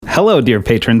Hello, dear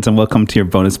patrons, and welcome to your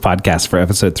bonus podcast for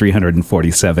episode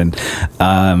 347.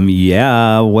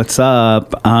 What's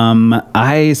up?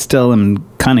 I still am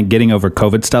kind of getting over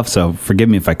COVID stuff, so forgive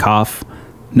me if I cough.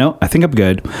 No, I think I'm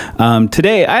good.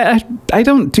 Today, I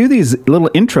don't do these little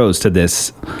intros to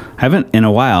this. I haven't in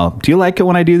a while. Do you like it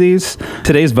when I do these?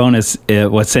 Today's bonus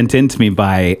was sent in to me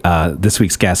by this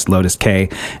week's guest, Lotus K.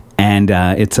 And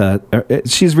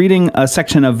she's reading a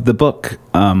section of the book,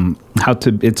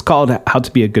 it's called How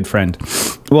to Be a Good Friend.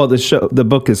 Well, the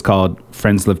book is called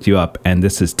Friends Lift You Up, and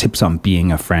this is tips on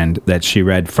being a friend that she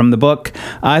read from the book.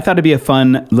 I thought it'd be a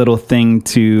fun little thing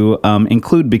to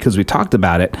include because we talked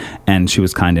about it, and she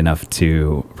was kind enough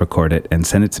to record it and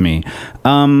send it to me.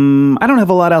 I don't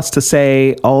have a lot else to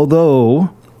say,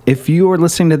 although if you are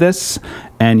listening to this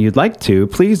and you'd like to,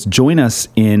 please join us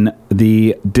in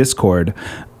the Discord.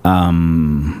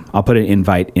 I'll put an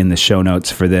invite in the show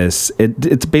notes for this.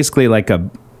 It's basically like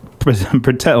a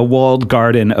walled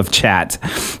garden of chat.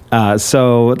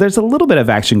 So there's a little bit of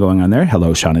action going on there.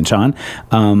 Hello, Sean and Sean.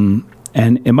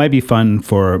 And it might be fun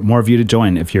for more of you to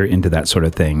join if you're into that sort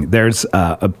of thing. There's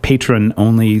a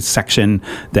patron-only section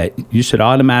that you should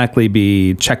automatically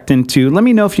be checked into. Let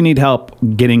me know if you need help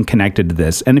getting connected to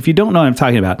this. And if you don't know what I'm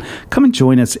talking about, come and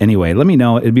join us anyway. Let me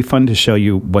know. It'd be fun to show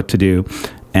you what to do.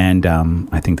 And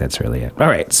I think that's really it. All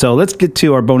right, so let's get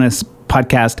to our bonus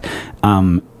podcast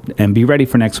and be ready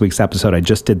for next week's episode. I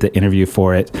just did the interview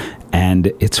for it,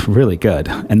 and it's really good.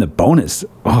 And the bonus.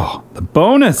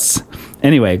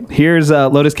 Anyway, here's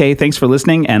Lotus K. Thanks for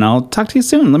listening, and I'll talk to you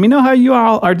soon. Let me know how you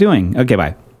all are doing. Okay,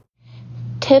 bye.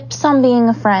 Tips on being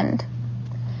a friend.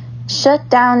 Shut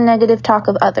down negative talk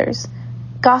of others.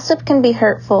 Gossip can be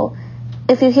hurtful.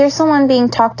 If you hear someone being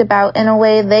talked about in a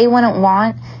way they wouldn't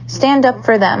want, stand up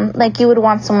for them like you would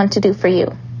want someone to do for you.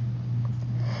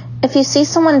 If you see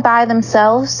someone by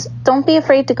themselves, don't be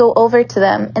afraid to go over to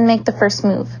them and make the first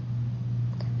move.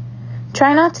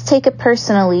 Try not to take it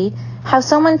personally. How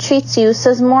someone treats you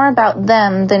says more about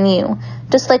them than you,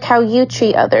 just like how you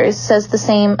treat others says the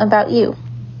same about you.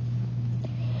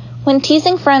 When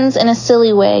teasing friends in a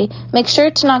silly way, make sure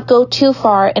to not go too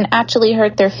far and actually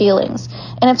hurt their feelings.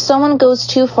 And if someone goes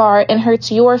too far and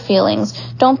hurts your feelings,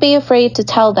 don't be afraid to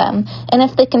tell them. And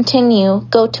if they continue,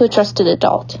 go to a trusted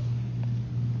adult.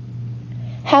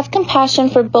 Have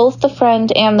compassion for both the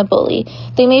friend and the bully.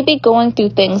 They may be going through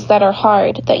things that are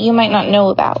hard that you might not know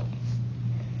about.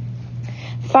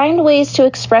 Find ways to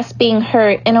express being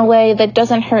hurt in a way that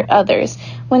doesn't hurt others.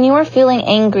 When you are feeling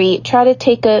angry, try to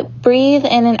take a breathe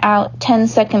in and out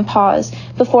 10-second pause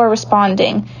before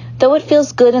responding. Though it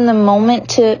feels good in the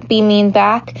moment to be mean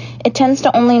back, it tends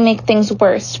to only make things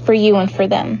worse for you and for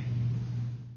them.